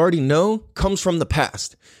that you already know comes from the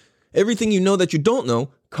past. Everything you know that you don't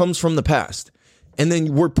know comes from the past. And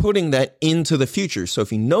then we're putting that into the future. So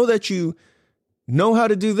if you know that you know how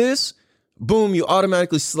to do this, boom, you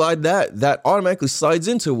automatically slide that automatically slides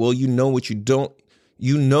into, well, you know what you don't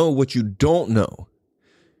know.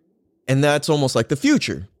 And that's almost like the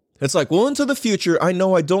future. It's like, well, into the future, I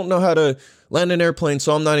know I don't know how to land an airplane,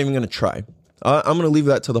 so I'm not even going to try. I'm going to leave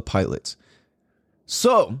that to the pilots.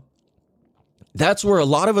 So that's where a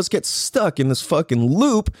lot of us get stuck in this fucking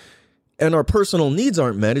loop and our personal needs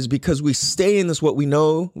aren't met, is because we stay in this what we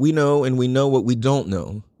know, and we know what we don't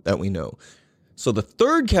know that we know. So the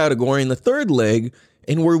third category and the third leg,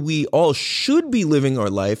 and where we all should be living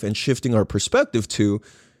our life and shifting our perspective to,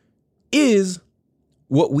 is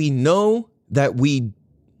what we know that we,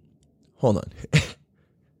 hold on.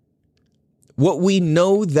 What we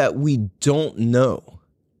know that we don't know.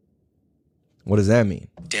 What does that mean?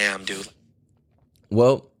 Damn, dude.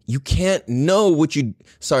 Well, you can't know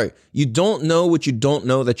you don't know what you don't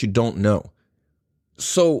know that you don't know.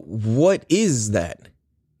 So what is that?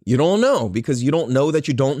 You don't know, because you don't know that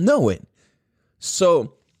you don't know it.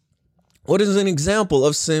 So what is an example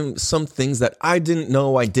of some things that I didn't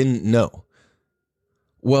know I didn't know?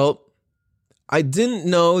 Well, I didn't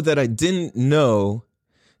know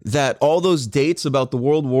that all those dates about the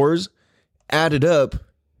world wars added up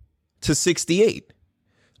to 68.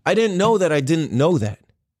 I didn't know that I didn't know that.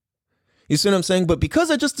 You see what I'm saying? But because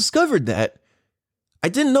I just discovered that, I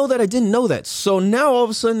didn't know that I didn't know that. So now all of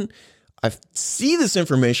a sudden, I see this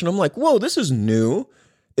information. I'm like, whoa, this is new.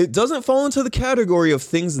 It doesn't fall into the category of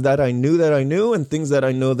things that I knew and things that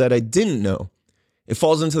I know that I didn't know. It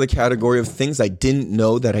falls into the category of things I didn't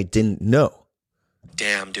know that I didn't know.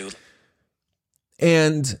 Damn, dude.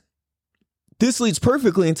 And this leads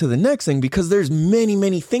perfectly into the next thing, because there's many,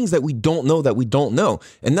 many things that we don't know that we don't know.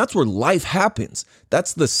 And that's where life happens.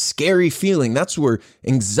 That's the scary feeling. That's where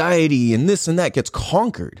anxiety and this and that gets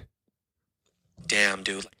conquered. Damn,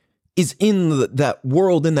 dude. Is in that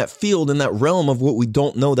world, in that field, in that realm of what we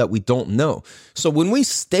don't know that we don't know. So when we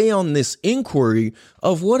stay on this inquiry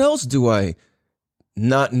of what else do I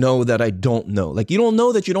not know that I don't know? Like, you don't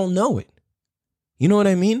know that you don't know it. You know what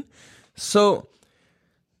I mean? So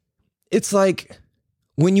it's like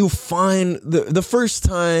when you find the first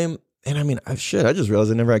time And I mean, I just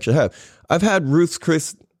realized I never actually have. I've had Ruth's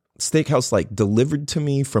Chris Steakhouse like delivered to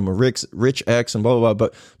me from a rich ex and blah, blah, blah.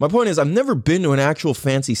 But my point is, I've never been to an actual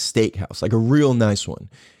fancy steakhouse, like a real nice one.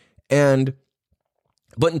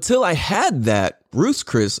 But until I had that Ruth's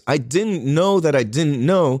Chris, I didn't know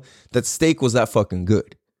that steak was that fucking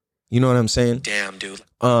good. You know what I'm saying? Damn, dude.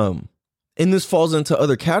 And this falls into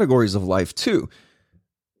other categories of life too,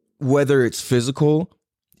 whether it's physical,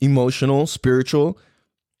 emotional, spiritual.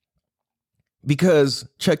 Because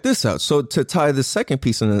check this out. So to tie the second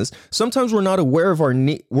piece into this, sometimes we're not aware of our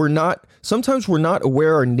sometimes we're not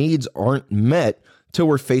aware our needs aren't met till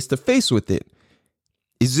we're face to face with it.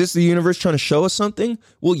 Is this the universe trying to show us something?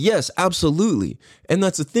 Well, yes, absolutely. And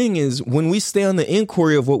that's the thing is, when we stay on the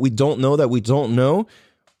inquiry of what we don't know that we don't know,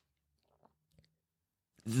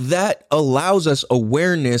 that allows us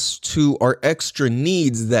awareness to our extra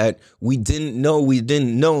needs that we didn't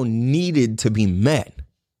know needed to be met.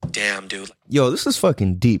 Damn, dude. Yo, this is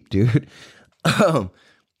fucking deep, dude.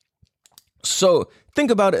 So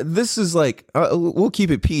think about it. This is like, we'll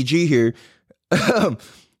keep it PG here.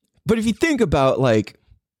 But if you think about like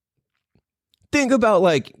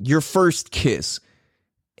your first kiss,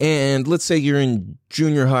 and let's say you're in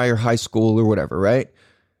junior high or high school or whatever, right?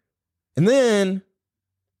 And then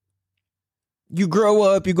you grow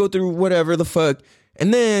up, you go through whatever the fuck,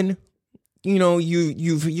 and then you know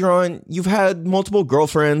you've had multiple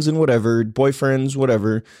girlfriends and whatever, boyfriends,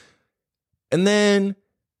 whatever, and then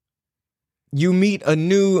you meet a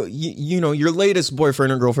new, your latest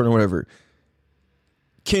boyfriend or girlfriend or whatever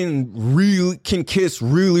can kiss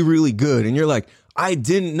really, really good. And you're like, I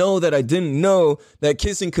didn't know that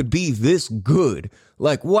kissing could be this good.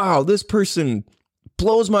 Like, wow, this person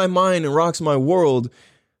blows my mind and rocks my world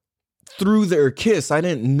through their kiss. I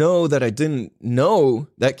didn't know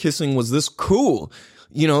that kissing was this cool.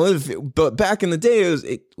 But back in the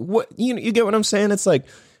day, you get what I'm saying? It's like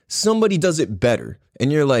somebody does it better.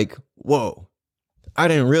 And you're like, whoa, I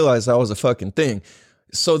didn't realize that was a fucking thing.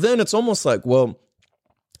 So then it's almost like, well,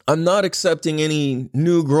 I'm not accepting any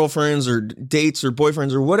new girlfriends or dates or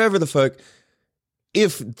boyfriends or whatever the fuck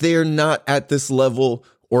if they're not at this level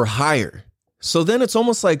or higher. So then it's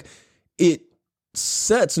almost like it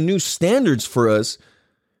sets new standards for us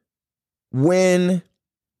when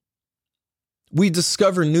we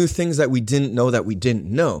discover new things that we didn't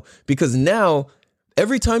know. Because now,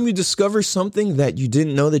 every time you discover something that you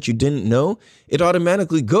didn't know, it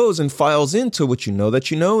automatically goes and files into what you know,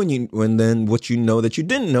 and then what you know that you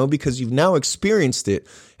didn't know, because you've now experienced it.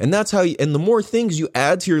 And that's how and the more things you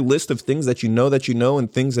add to your list of things that you know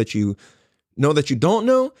and things that you know that you don't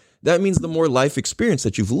know, that means the more life experience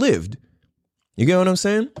that you've lived. You get what I'm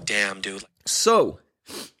saying? Damn, dude. So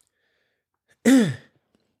the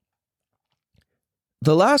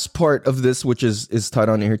last part of this, which is tied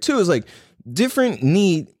on here too, is like, different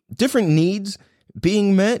needs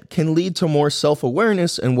being met can lead to more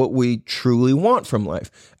self-awareness and what we truly want from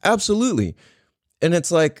life. Absolutely. And it's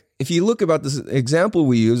like, if you look about this example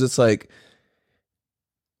we use, it's like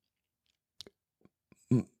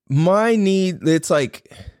my need, it's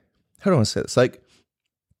like, how do I say this? Like,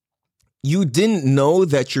 you didn't know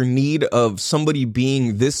that your need of somebody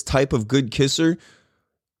being this type of good kisser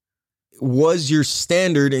was your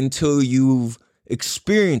standard until you've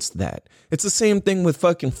experienced that. It's the same thing with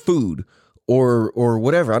fucking food or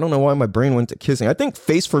whatever. I don't know why my brain went to kissing. I think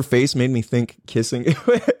face for face made me think kissing.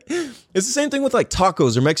 It's the same thing with like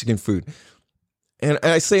tacos or Mexican food. And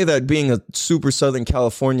I say that being a super Southern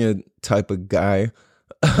California type of guy,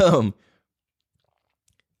 because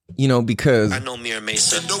I know Mira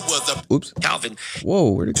Mesa. Oops. Calvin.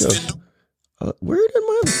 Whoa, where'd it go? Where did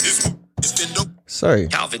my... Sorry.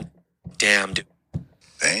 Calvin. Damn, dude.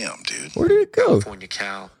 Damn, dude. Where did it go? California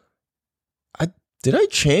Cal. Did I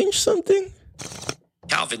change something?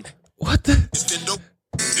 Calvin. What the?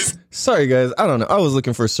 Sorry, guys. I don't know. I was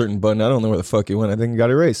looking for a certain button. I don't know where the fuck it went. I think it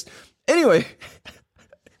got erased. Anyway.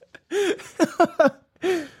 So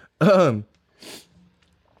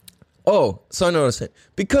I know what I'm saying.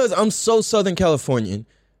 Because I'm so Southern Californian,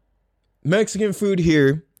 Mexican food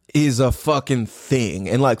here is a fucking thing.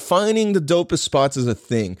 And like finding the dopest spots is a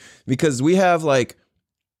thing. Because we have like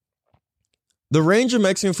the range of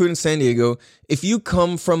Mexican food in San Diego. If you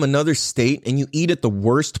come from another state and you eat at the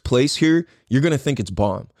worst place here, you're going to think it's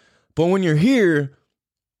bomb. But when you're here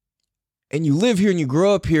and you live here and you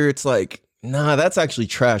grow up here, it's like, nah, that's actually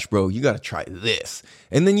trash, bro. You got to try this.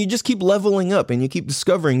 And then you just keep leveling up and you keep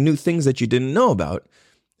discovering new things that you didn't know about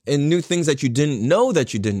and new things that you didn't know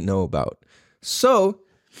about. So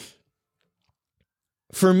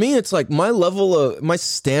for me, it's like my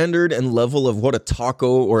standard and level of what a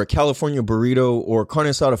taco or a California burrito or carne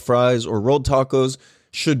asada fries or rolled tacos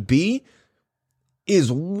should be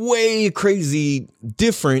is way crazy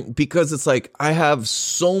different, because it's like I have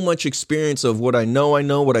so much experience of what I know,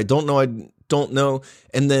 what I don't know,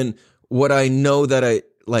 and then what I know that I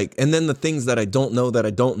like, and then the things that I don't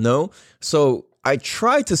know. So I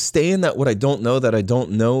try to stay in that what I don't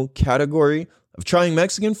know category of trying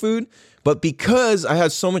Mexican food, but because I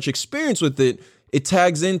have so much experience with it,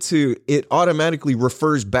 it automatically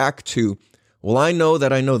refers back to, well, I know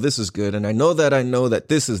this is good, and I know that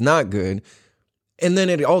this is not good. And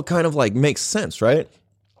then it all kind of like makes sense, right?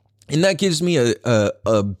 And that gives me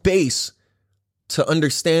a base to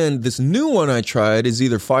understand this new one I tried is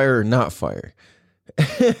either fire or not fire.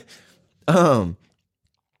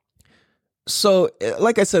 So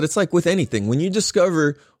like I said, it's like with anything, when you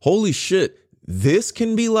discover, holy shit, this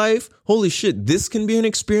can be life. Holy shit, this can be an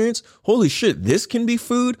experience. Holy shit, this can be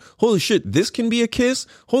food. Holy shit, this can be a kiss.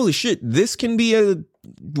 Holy shit, this can be a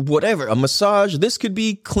massage. This could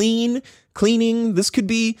be cleaning. This could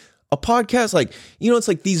be a podcast. Like, it's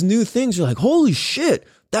like these new things. You're like, holy shit,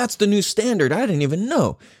 that's the new standard. I didn't even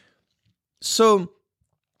know. So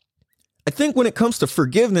I think when it comes to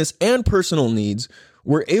forgiveness and personal needs, if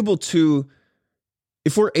we're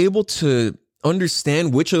able to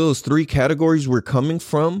understand which of those three categories we're coming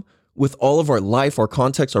from with all of our life, our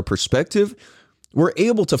context, our perspective, we're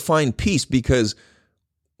able to find peace, because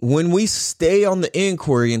when we stay on the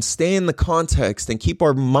inquiry and stay in the context and keep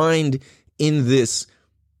our mind in this,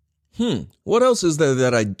 what else is there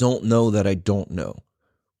that I don't know?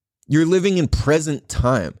 You're living in present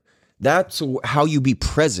time. That's how you be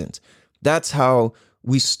present. That's how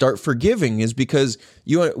we start forgiving, is because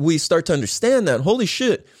we start to understand that, holy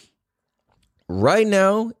shit, right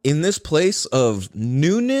now in this place of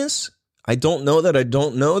newness, I don't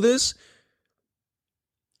know this.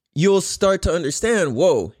 You'll start to understand,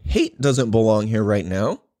 whoa, hate doesn't belong here right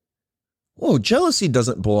now. Whoa, jealousy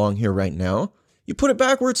doesn't belong here right now. You put it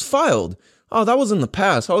back where it's filed. Oh, that was in the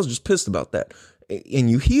past. I was just pissed about that. And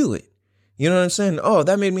you heal it. You know what I'm saying? Oh,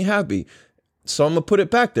 that made me happy. So I'm going to put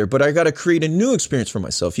it back there, but I got to create a new experience for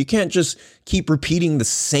myself. You can't just keep repeating the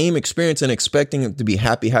same experience and expecting it to be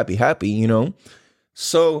happy,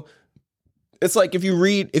 So it's like if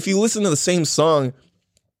you listen to the same song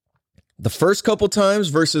the first couple times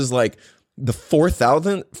versus like the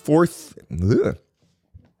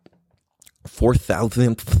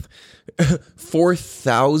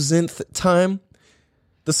 4,000th time,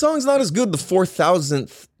 the song's not as good the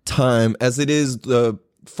 4,000th time as it is the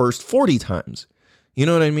first 40 times. You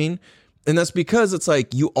know what I mean? And that's because it's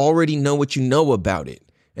like you already know what you know about it.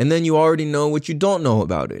 And then you already know what you don't know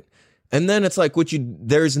about it. And then it's like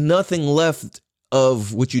there's nothing left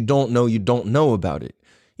of what you don't know about it.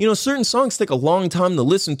 Certain songs take a long time to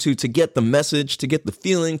listen to get the message, to get the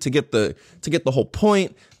feeling, to get the whole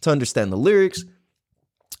point, to understand the lyrics,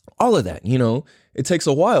 all of that. It takes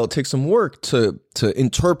a while. It takes some work to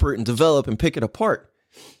interpret and develop and pick it apart.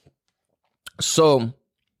 So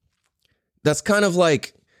that's kind of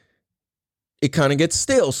like, it kind of gets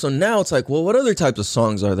stale. So now it's like, well, what other types of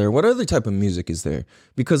songs are there? What other type of music is there?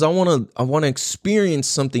 Because I want to experience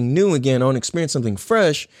something new again. I want to experience something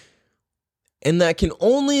fresh. And that can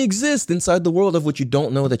only exist inside the world of what you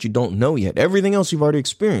don't know that you don't know yet. Everything else you've already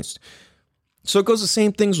experienced. So it goes the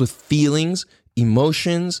same things with feelings,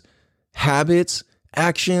 emotions, habits,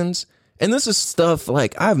 actions. And this is stuff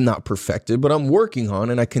like I've not perfected, but I'm working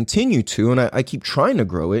on, and I continue to, and I keep trying to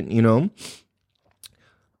grow it,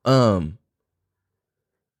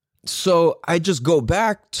 So I just go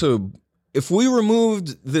back to, if we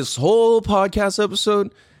removed this whole podcast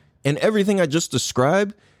episode and everything I just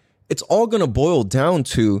described, it's all going to boil down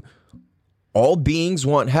to all beings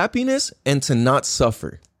want happiness and to not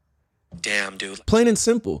suffer. Damn, dude. Plain and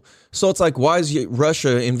simple. So it's like, why is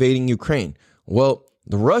Russia invading Ukraine? Well,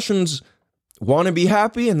 the Russians want to be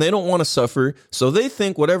happy and they don't want to suffer. So they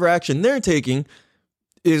think whatever action they're taking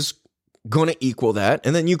is going to equal that.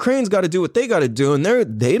 And then Ukraine's got to do what they got to do. And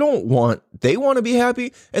they want to be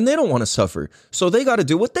happy and they don't want to suffer. So they got to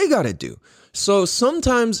do what they got to do. So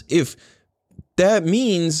sometimes if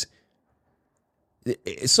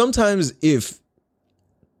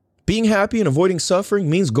being happy and avoiding suffering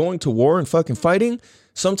means going to war and fucking fighting,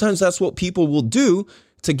 sometimes that's what people will do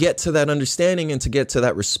to get to that understanding and to get to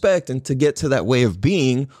that respect and to get to that way of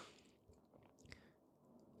being.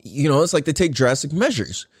 It's like they take drastic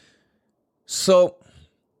measures. So,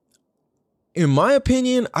 in my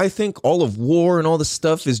opinion, I think all of war and all this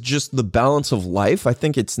stuff is just the balance of life. I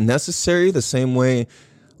think it's necessary the same way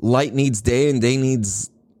light needs day and day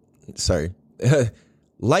needs...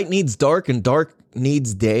 light needs dark and dark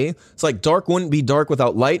needs day. It's like dark wouldn't be dark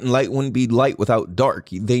without light and light wouldn't be light without dark.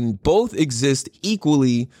 They both exist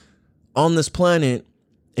equally on this planet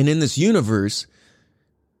and in this universe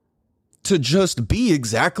to just be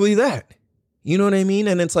exactly that. You know what I mean?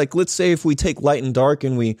 And it's like, let's say if we take light and dark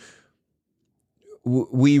and we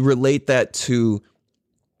relate that to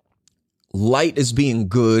light as being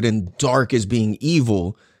good and dark as being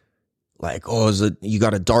evil. Like, oh, you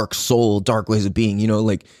got a dark soul, dark ways of being,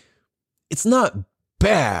 like it's not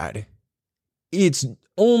bad. It's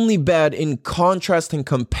only bad in contrast and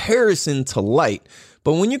comparison to light.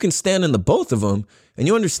 But when you can stand in the both of them and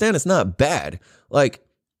you understand it's not bad, like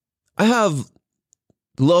I have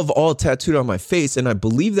love all tattooed on my face and I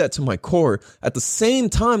believe that to my core. At the same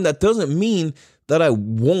time, that doesn't mean that I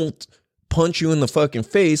won't punch you in the fucking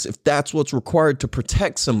face if that's what's required to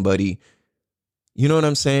protect somebody. You know what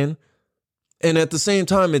I'm saying? And at the same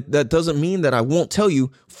time, that doesn't mean that I won't tell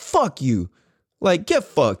you, fuck you. Like, get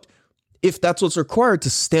fucked. If that's what's required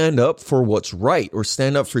to stand up for what's right or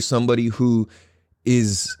stand up for somebody who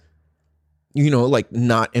is, like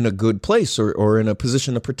not in a good place or in a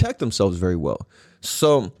position to protect themselves very well.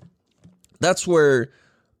 So that's where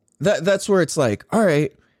it's like, all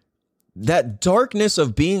right, that darkness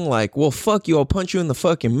of being like, well, fuck you, I'll punch you in the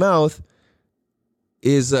fucking mouth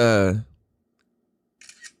is a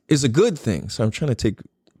good thing. So I'm trying to take a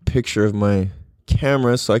picture of my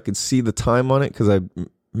camera so I could see the time on it because I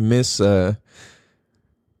miss my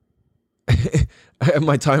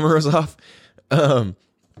timer was off. But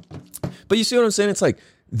you see what I'm saying? It's like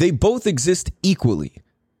they both exist equally.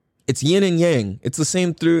 It's yin and yang. It's the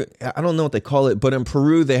same through, I don't know what they call it, but in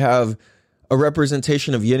Peru they have a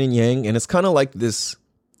representation of yin and yang, and it's kind of like this,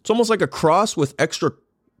 it's almost like a cross with extra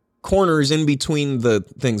corners in between the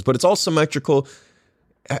things, but it's all symmetrical.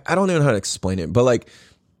 I don't even know how to explain it, but like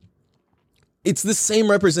it's the same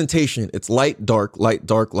representation. It's light, dark, light,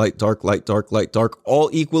 dark, light, dark, light, dark, light, dark, all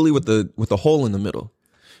equally with the hole in the middle.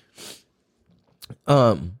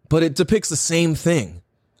 But it depicts the same thing.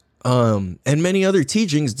 And many other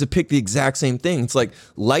teachings depict the exact same thing. It's like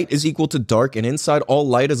light is equal to dark, and inside all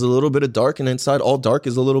light is a little bit of dark, and inside all dark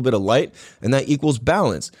is a little bit of light, and that equals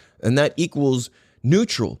balance, and that equals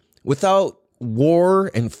neutral. Without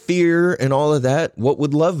war and fear and all of that, what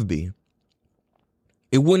would love be?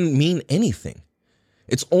 It wouldn't mean anything.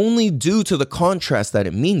 It's only due to the contrast that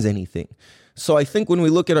it means anything. So I think when we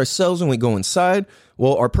look at ourselves and we go inside,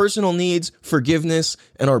 well, our personal needs, forgiveness,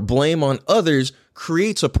 and our blame on others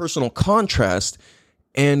creates a personal contrast,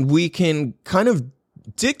 and we can kind of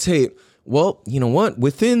dictate, well, you know what?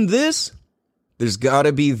 Within this, there's got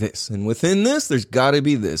to be this, and within this, there's got to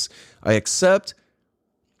be this. I accept,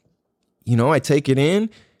 I take it in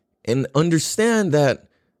and understand that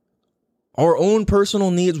our own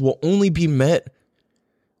personal needs will only be met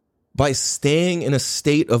by staying in a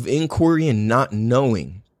state of inquiry and not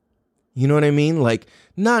knowing. You know what I mean? Like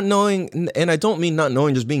not knowing, and I don't mean not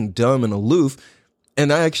knowing just being dumb and aloof.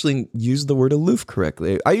 And I actually used the word aloof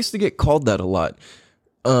correctly. I used to get called that a lot.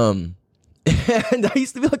 And I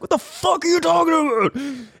used to be like, what the fuck are you talking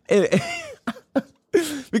about?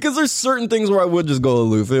 Because there's certain things where I would just go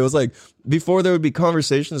aloof. It was like before there would be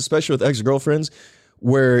conversations, especially with ex-girlfriends,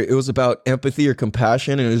 where it was about empathy or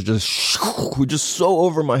compassion, and it was just so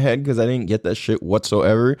over my head because I didn't get that shit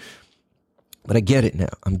whatsoever. But I get it now.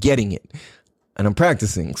 I'm getting it. And I'm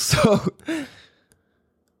practicing. So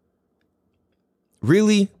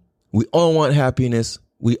really, we all want happiness.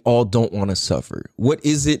 We all don't want to suffer. What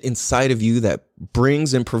is it inside of you that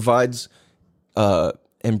brings and provides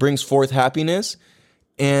and brings forth happiness?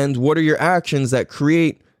 And what are your actions that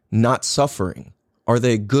create not suffering? Are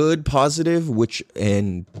they good, positive,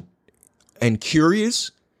 and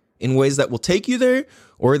curious in ways that will take you there,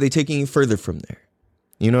 or are they taking you further from there?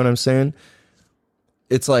 You know what I'm saying?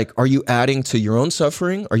 It's like, are you adding to your own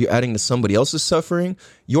suffering? Are you adding to somebody else's suffering?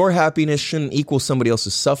 Your happiness shouldn't equal somebody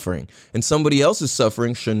else's suffering, and somebody else's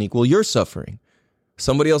suffering shouldn't equal your suffering.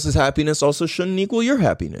 Somebody else's happiness also shouldn't equal your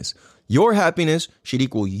happiness. Your happiness should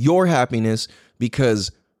equal your happiness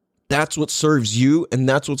because that's what serves you, and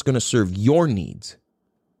that's what's going to serve your needs.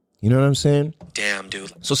 You know what I'm saying? Damn,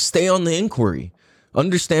 dude. So stay on the inquiry.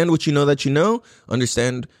 Understand what you know that you know.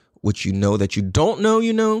 Understand what you know that you don't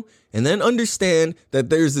know, and then understand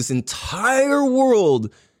that there's this entire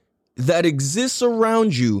world that exists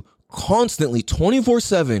around you constantly,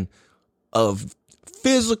 24/7, of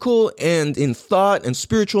physical and in thought and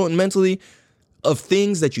spiritual and mentally, of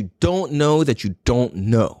things that you don't know that you don't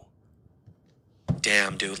know.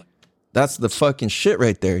 Damn, dude. That's the fucking shit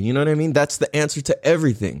right there. You know what I mean? That's the answer to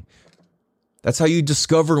everything. That's how you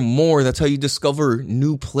discover more. That's how you discover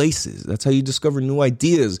new places. That's how you discover new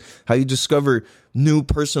ideas, how you discover new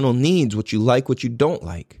personal needs, what you like, what you don't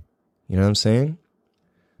like. You know what I'm saying?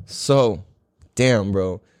 So, damn,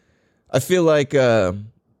 bro. I feel like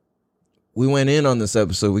we went in on this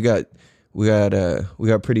episode. We got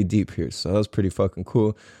pretty deep here. So that was pretty fucking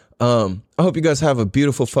cool. I hope you guys have a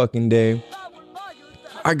beautiful fucking day.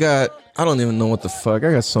 I don't even know what the fuck.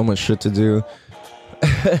 I got so much shit to do.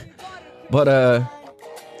 But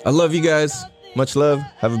I love you guys. Much love.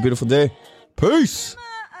 Have a beautiful day. Peace.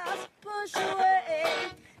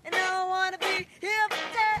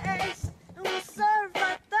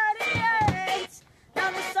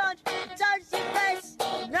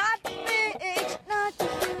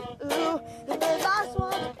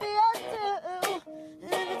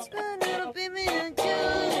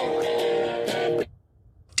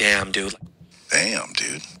 Damn, dude. Damn,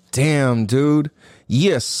 dude. Damn, dude.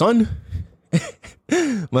 Yes, son.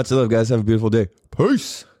 Much love, guys. Have a beautiful day.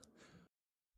 Peace.